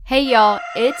Hey y'all,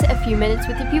 it's A Few Minutes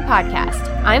with a Few podcast.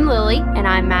 I'm Lily. And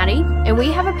I'm Maddie. And we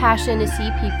have a passion to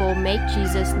see people make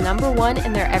Jesus number one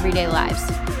in their everyday lives.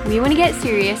 We want to get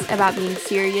serious about being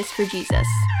serious for Jesus.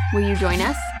 Will you join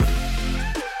us?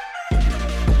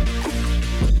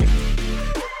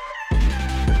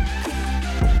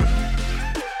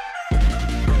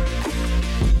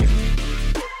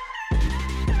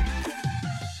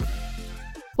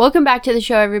 Welcome back to the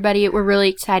show, everybody. We're really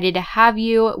excited to have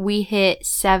you. We hit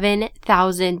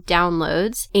 7,000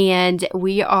 downloads, and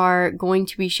we are going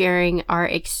to be sharing our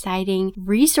exciting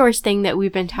resource thing that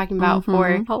we've been talking about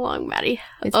for how long, Maddie?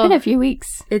 It's been a few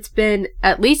weeks. It's been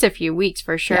at least a few weeks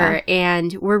for sure,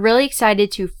 and we're really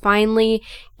excited to finally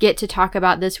get to talk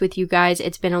about this with you guys.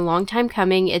 It's been a long time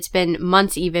coming. It's been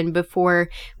months even before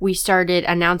we started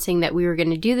announcing that we were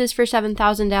going to do this for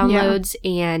 7,000 downloads,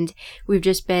 and we've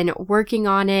just been working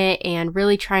on it and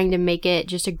really trying to make it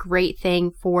just a great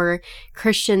thing for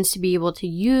Christians to be able to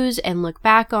use and look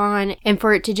back on, and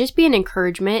for it to just be an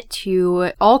encouragement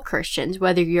to all Christians,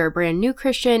 whether you're a brand new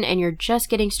Christian and you're just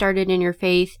getting started in your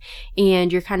faith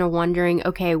and you're kind of wondering,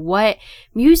 okay, what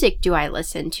music do I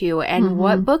listen to and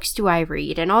what books do I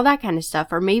read and all that kind of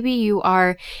stuff. Or maybe you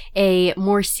are a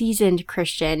more seasoned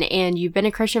Christian and you've been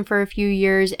a Christian for a few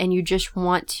years and you just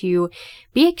want to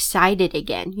be excited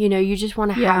again. You know, you just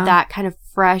want to have that kind of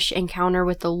fresh encounter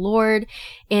with the Lord.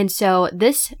 And so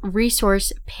this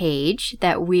resource page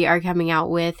that we are coming out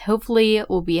with hopefully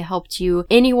will be a help to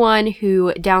anyone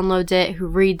who downloads it, who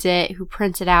reads it, who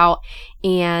prints it out.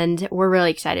 And we're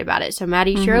really excited about it. So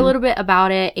Maddie, share a little bit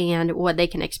about it and what they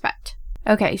can expect.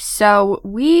 Okay, so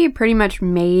we pretty much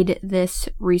made this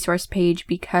resource page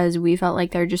because we felt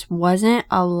like there just wasn't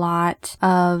a lot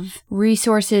of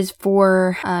resources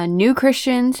for new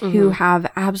Christians who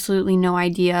have absolutely no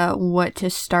idea what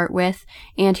to start with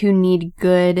and who need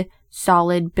good,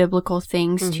 solid biblical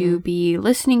things to be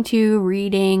listening to,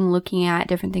 reading, looking at,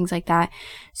 different things like that.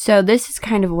 So this is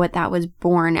kind of what that was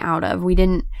born out of. We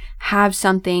didn't have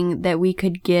something that we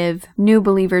could give new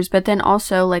believers, but then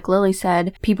also, like Lily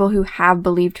said, people who have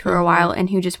believed for a while and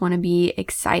who just want to be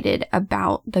excited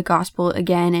about the gospel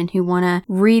again and who want to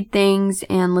read things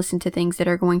and listen to things that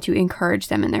are going to encourage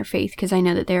them in their faith. Because I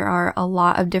know that there are a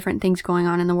lot of different things going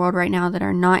on in the world right now that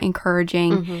are not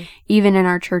encouraging, even in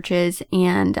our churches.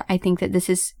 And I think that this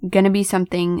is going to be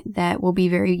something that will be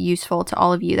very useful to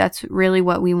all of you. That's really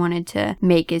what we wanted to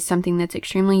make, is something that's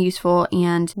extremely useful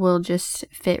and will just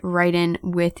fit right in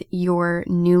with your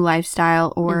new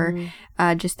lifestyle or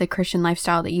just the Christian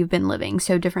lifestyle that you've been living.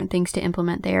 So different things to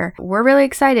implement there. We're really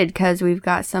excited because we've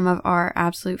got some of our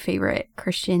absolute favorite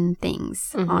Christian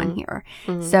things on here.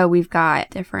 So we've got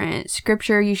different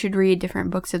scripture you should read, different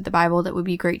books of the Bible that would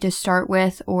be great to start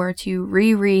with or to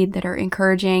reread that are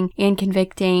encouraging and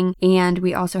convicting. And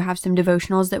we also have some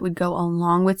devotionals that would go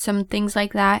along with some things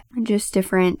like that. Just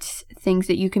different things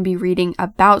that you can be reading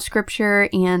about scripture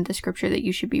and the scripture that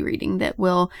you should be reading that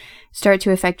will start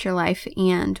to affect your life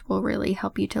and will really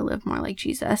help you to live more like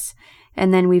Jesus.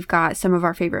 And then we've got some of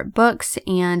our favorite books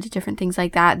and different things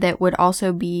like that that would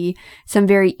also be some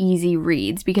very easy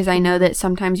reads, because I know that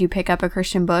sometimes you pick up a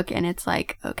Christian book and it's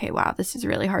like, okay, wow, this is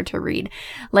really hard to read.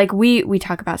 Like we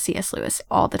talk about C.S. Lewis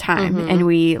all the time and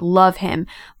we love him,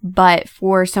 but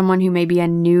for someone who may be a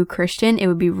new Christian, it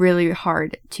would be really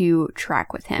hard to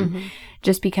track with him.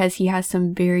 Just because he has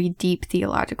some very deep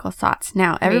theological thoughts.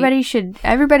 Now, everybody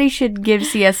should give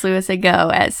C.S. Lewis a go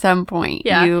at some point.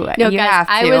 Yeah. You guys, have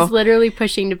to. I was literally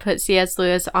pushing to put C.S.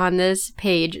 Lewis on this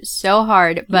page so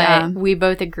hard, but we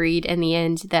both agreed in the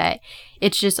end that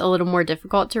it's just a little more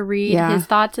difficult to read his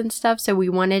thoughts and stuff. So we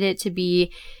wanted it to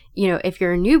be, you know, if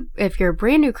you're a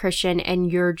brand new Christian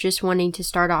and you're just wanting to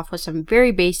start off with some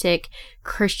very basic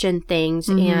Christian things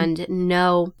and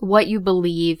know what you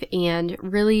believe and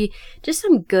really just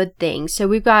some good things. So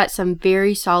we've got some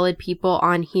very solid people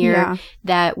on here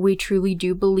that we truly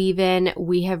do believe in.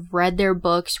 We have read their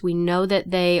books. We know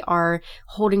that they are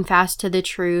holding fast to the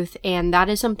truth. And that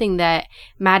is something that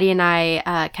Maddie and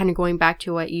I, kind of going back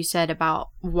to what you said about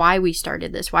why we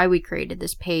started this, why we created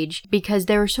this page, because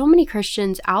there are so many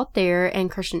Christians out there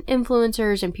and Christian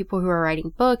influencers and people who are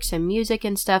writing books and music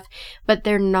and stuff, but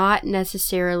they're not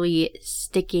necessarily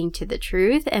sticking to the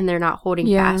truth and they're not holding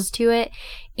fast to it.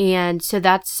 And so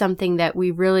that's something that we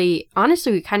really,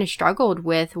 honestly, we kind of struggled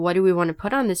with. What do we want to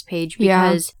put on this page?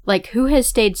 Because like, who has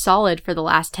stayed solid for the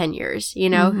last 10 years? You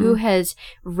know, who has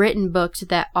written books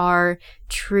that are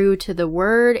true to the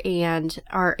word and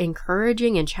are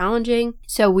encouraging and challenging?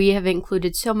 So we have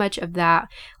included so much of that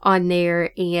on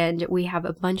there, and we have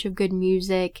a bunch of good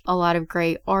music, a lot of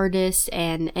great artists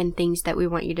and things that we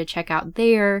want you to check out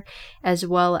there, as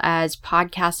well as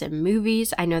podcasts and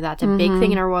movies. I know that's a big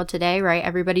thing in our world today, right?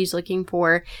 Everybody's looking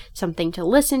for something to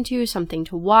listen to, something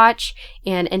to watch,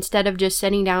 and instead of just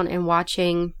sitting down and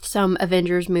watching some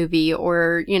Avengers movie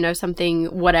or, you know, something,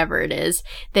 whatever it is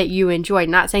that you enjoy,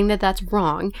 not saying that that's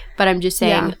wrong, but I'm just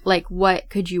saying, like, what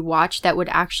could you watch that would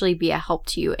actually be a help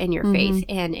to you in your faith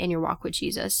and in your walk with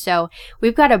Jesus? So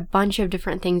we've got a bunch of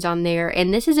different things on there,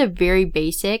 and this is a very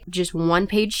basic, just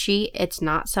one-page sheet. It's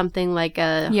not something like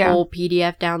a whole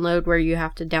PDF download where you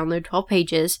have to download 12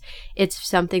 pages. It's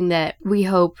something that we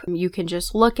hope you can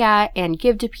just look at and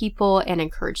give to people and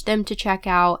encourage them to check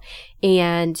out.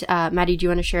 And Maddie, do you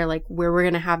want to share like where we're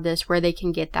going to have this, where they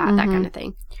can get that, that kind of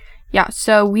thing? Yeah,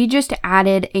 so we just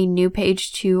added a new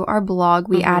page to our blog.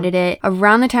 We added it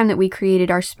around the time that we created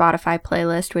our Spotify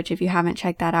playlist, which if you haven't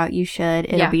checked that out, you should.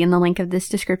 It'll be in the link of this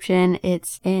description.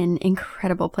 It's an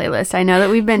incredible playlist. I know that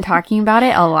we've been talking about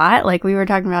it a lot. Like we were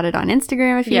talking about it on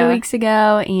Instagram a few weeks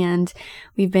ago, and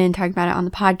we've been talking about it on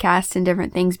the podcast and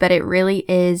different things, but it really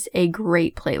is a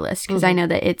great playlist because I know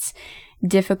that it's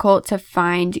difficult to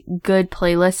find good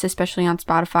playlists, especially on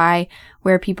Spotify,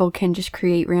 where people can just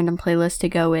create random playlists to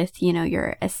go with, you know,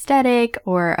 your aesthetic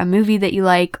or a movie that you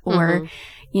like or,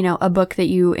 you know, a book that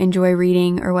you enjoy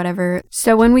reading or whatever.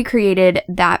 So when we created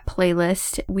that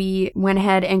playlist, we went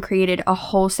ahead and created a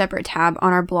whole separate tab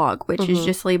on our blog, which is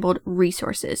just labeled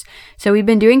resources. So we've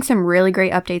been doing some really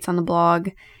great updates on the blog,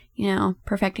 you know,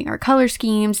 perfecting our color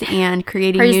schemes and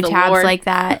creating new tabs Lord. Like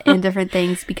that and different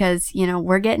things because, you know,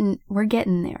 we're getting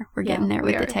there. We're getting there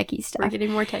with the techie stuff. We're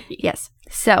getting more techie. Yes.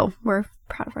 So we're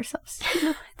proud of ourselves.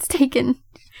 It's taken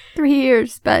 3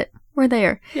 years, but we're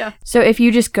there. Yeah. So if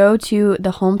you just go to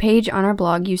the homepage on our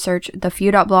blog, you search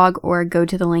thefew.blog or go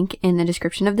to the link in the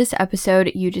description of this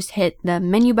episode, you just hit the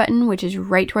menu button, which is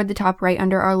right toward the top, right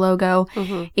under our logo,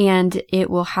 and it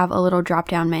will have a little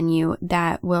drop-down menu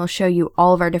that will show you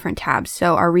all of our different tabs.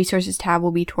 So our resources tab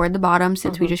will be toward the bottom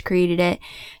since we just created it.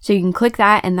 So you can click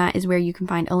that, and that is where you can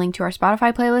find a link to our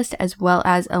Spotify playlist as well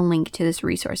as a link to this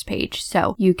resource page.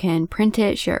 So you can print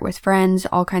it, share it with friends,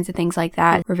 all kinds of things like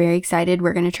that. We're very excited.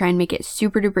 We're going to try and make it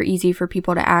super duper easy for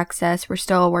people to access. We're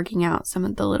still working out some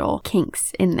of the little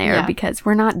kinks in there because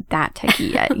we're not that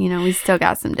techie yet. You know, we still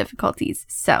got some difficulties.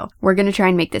 So we're going to try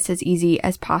and make this as easy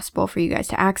as possible for you guys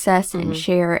to access and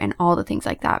share and all the things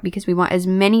like that because we want as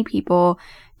many people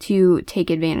to take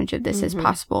advantage of this as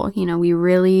possible. You know, we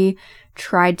really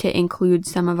tried to include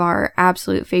some of our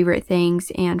absolute favorite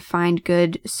things and find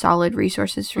good, solid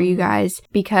resources for you guys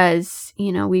because,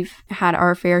 you know, we've had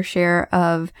our fair share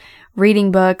of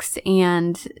reading books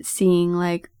and seeing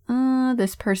like,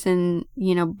 this person,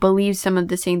 you know, believes some of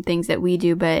the same things that we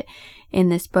do, but in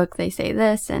this book they say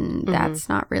this and that's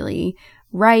not really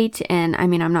right. And I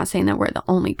mean, I'm not saying that we're the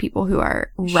only people who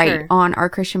are right on our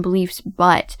Christian beliefs,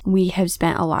 but we have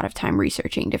spent a lot of time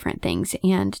researching different things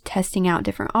and testing out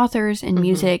different authors and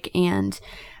music and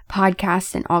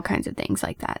podcasts and all kinds of things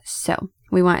like that. So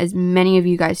we want as many of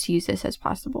you guys to use this as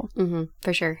possible.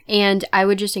 For sure. And I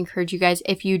would just encourage you guys,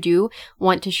 if you do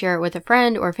want to share it with a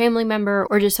friend or a family member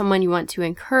or just someone you want to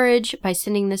encourage by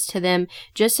sending this to them,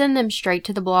 just send them straight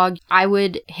to the blog. I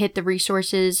would hit the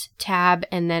resources tab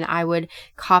and then I would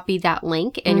copy that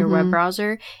link in your web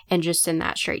browser and just send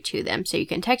that straight to them. So you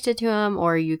can text it to them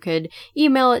or you could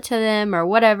email it to them or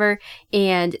whatever.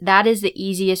 And that is the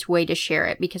easiest way to share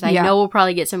it because I know we'll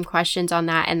probably get some questions on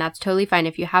that, and that's totally fine.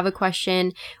 If you have a question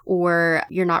or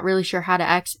you're not really sure how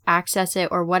to access it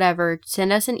or whatever,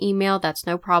 send us an email. That's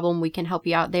no problem. We can help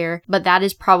you out there. But that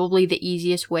is probably the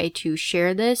easiest way to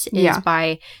share this is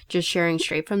by just sharing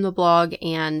straight from the blog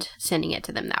and sending it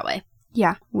to them that way.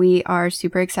 Yeah, we are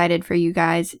super excited for you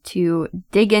guys to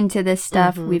dig into this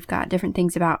stuff. We've got different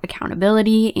things about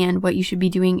accountability and what you should be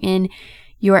doing in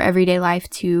your everyday life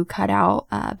to cut out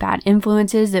bad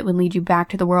influences that would lead you back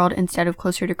to the world instead of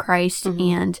closer to Christ,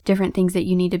 and different things that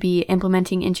you need to be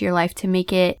implementing into your life to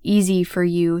make it easy for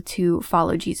you to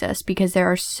follow Jesus, because there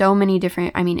are so many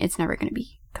different, I mean, it's never going to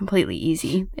be completely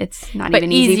easy. It's not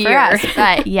even easy for us.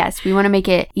 But yes, we want to make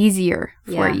it easier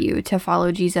for you to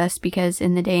follow Jesus, because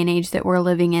in the day and age that we're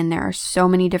living in, there are so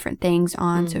many different things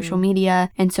on social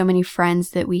media and so many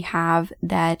friends that we have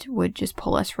that would just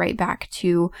pull us right back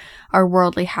to our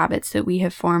worldly habits that we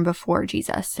have formed before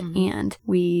Jesus. And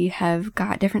we have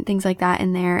got different things like that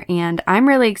in there. And I'm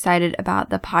really excited about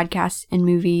the podcasts and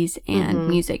movies and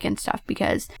music and stuff,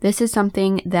 because this is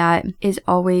something that is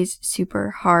always super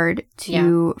hard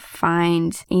to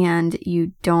find, and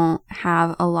you don't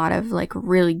have a lot of like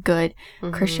really good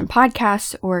Christian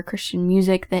podcasts or Christian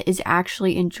music that is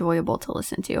actually enjoyable to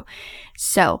listen to.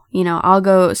 So, you know, I'll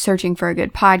go searching for a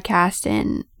good podcast,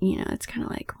 and, you know, it's kind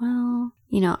of like, well,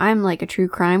 you know, I'm like a true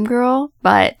crime girl,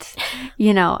 but,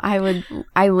 you know,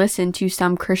 I listen to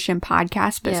some Christian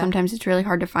podcasts, but sometimes it's really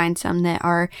hard to find some that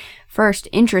are first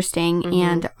interesting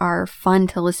and are fun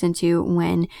to listen to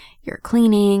when you're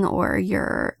cleaning or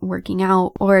you're working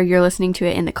out or you're listening to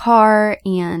it in the car.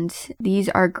 And these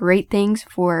are great things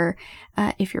for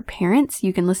if you're parents,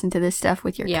 you can listen to this stuff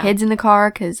with your kids in the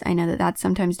car, because I know that that's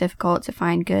sometimes difficult to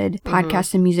find good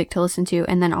podcasts and music to listen to.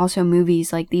 And then also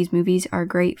movies, like these movies are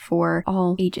great for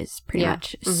all ages pretty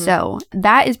much. So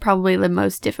that is probably the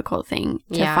most difficult thing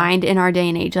to find in our day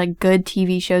and age, like good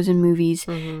TV shows and movies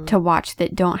to watch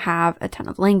that don't have a ton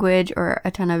of language or a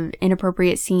ton of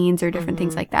inappropriate scenes or different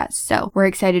things like that. So we're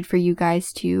excited for you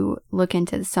guys to look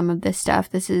into some of this stuff.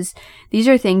 These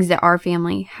are things that our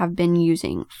family have been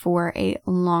using for a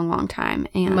long time,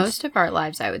 and most of our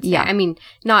lives, I would say. I mean,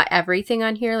 not everything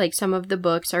on here, like some of the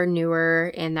books are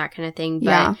newer and that kind of thing,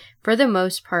 but for the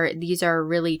most part, these are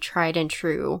really tried and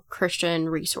true Christian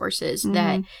resources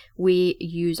that we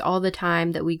use all the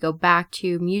time, that we go back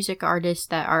to, music artists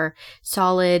that are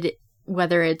solid,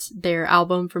 whether it's their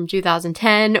album from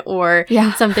 2010 or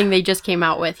something they just came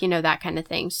out with, you know, that kind of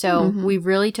thing. So we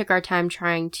really took our time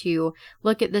trying to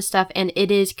look at this stuff, and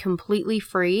it is completely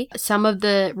free. Some of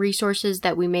the resources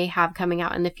that we may have coming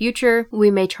out in the future,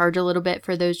 we may charge a little bit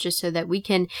for those just so that we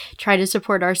can try to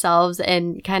support ourselves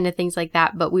and kind of things like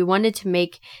that. But we wanted to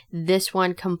make this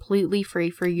one completely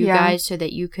free for you guys so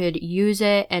that you could use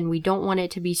it. And we don't want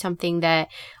it to be something that,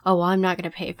 oh, well, I'm not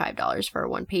going to pay $5 for a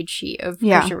one-page sheet of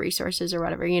Christian resources or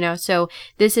whatever, you know. So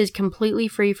this is completely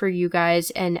free for you guys,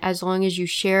 and as long as you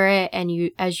share it and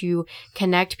as you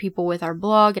connect people with our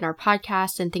blog and our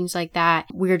podcast and things like that,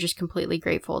 we're just completely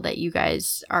grateful that you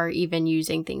guys are even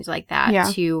using things like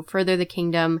that to further the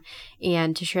kingdom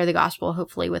and to share the gospel,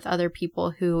 hopefully, with other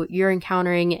people who you're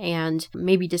encountering and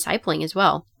maybe discipling as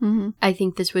well. I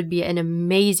think this would be an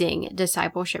amazing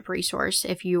discipleship resource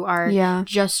if you are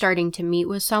just starting to meet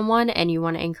with someone and you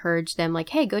want to encourage them, like,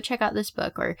 hey, go check out this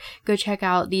book, or go check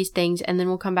out these things, and then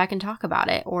we'll come back and talk about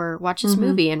it, or watch this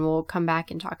movie and we'll come back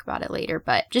and talk about it later.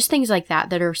 But just things like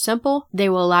that are simple. They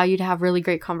will allow you to have really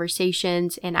great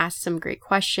conversations and ask some great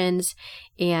questions.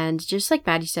 And just like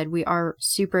Maddie said, we are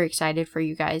super excited for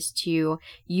you guys to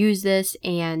use this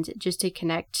and just to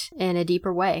connect in a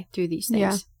deeper way through these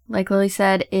things. Like Lily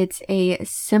said, it's a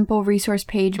simple resource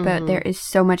page, but there is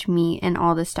so much meat in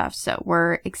all this stuff. So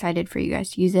we're excited for you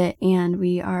guys to use it, and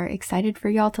we are excited for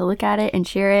y'all to look at it and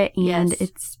share it. And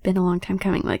it's been a long time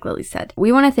coming, like Lily said.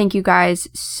 We want to thank you guys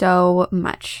so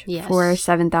much for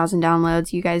 7,000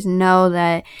 downloads. You guys know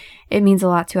that it means a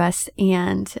lot to us,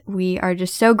 and we are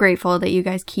just so grateful that you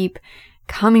guys keep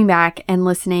coming back and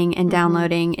listening and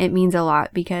downloading. It means a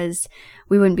lot, because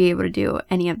we wouldn't be able to do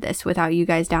any of this without you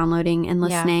guys downloading and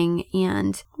listening,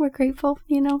 and we're grateful,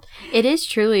 you know. It is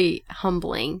truly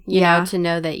humbling, you know, to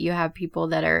know that you have people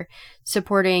that are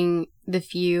supporting the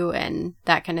few and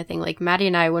that kind of thing. Like Maddie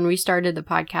and I, when we started the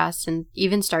podcast and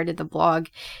even started the blog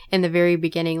in the very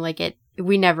beginning,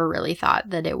 we never really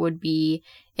thought that it would be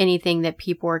anything that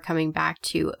people were coming back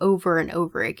to over and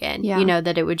over again. You know,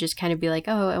 that it would just kind of be like,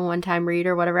 oh, a one-time read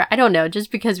or whatever. I don't know,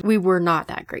 just because we were not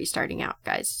that great starting out,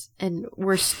 guys. And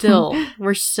we're still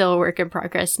work in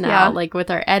progress now, like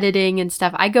with our editing and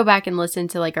stuff. I go back and listen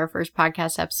to like our first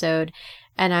podcast episode,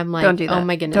 and I'm like, oh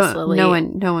my goodness, Lily. No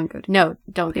one go do that. No,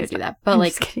 don't go do that. But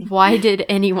like, why did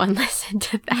anyone listen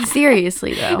to that?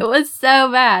 Seriously, though. It was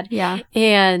so bad. Yeah.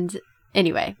 And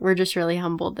anyway, we're just really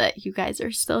humbled that you guys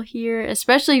are still here,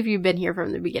 especially if you've been here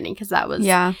from the beginning, because that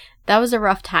was a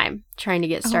rough time trying to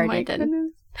get started.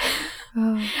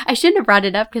 I shouldn't have brought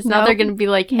it up, because now they're going to be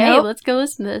like, hey, let's go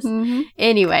listen to this.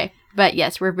 Anyway, but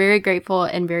yes, we're very grateful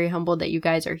and very humbled that you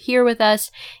guys are here with us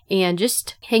and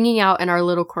just hanging out in our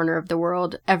little corner of the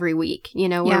world every week, you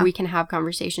know, where we can have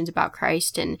conversations about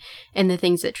Christ and the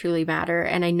things that truly matter.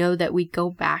 And I know that we go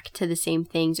back to the same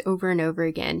things over and over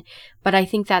again, but I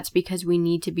think that's because we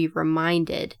need to be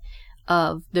reminded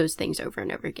of those things over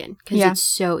and over again, because it's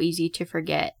so easy to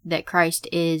forget that Christ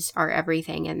is our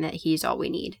everything and that he's all we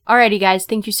need. Alrighty guys,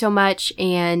 thank you so much,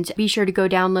 and be sure to go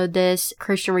download this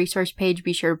Christian resource page.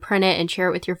 Be sure to print it and share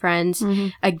it with your friends.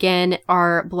 Again,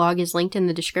 our blog is linked in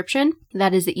the description.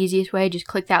 That is the easiest way. Just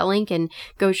click that link and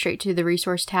go straight to the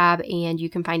resource tab and you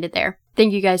can find it there.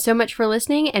 Thank you guys so much for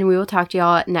listening, and we will talk to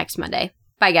y'all next Monday.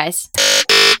 Bye guys.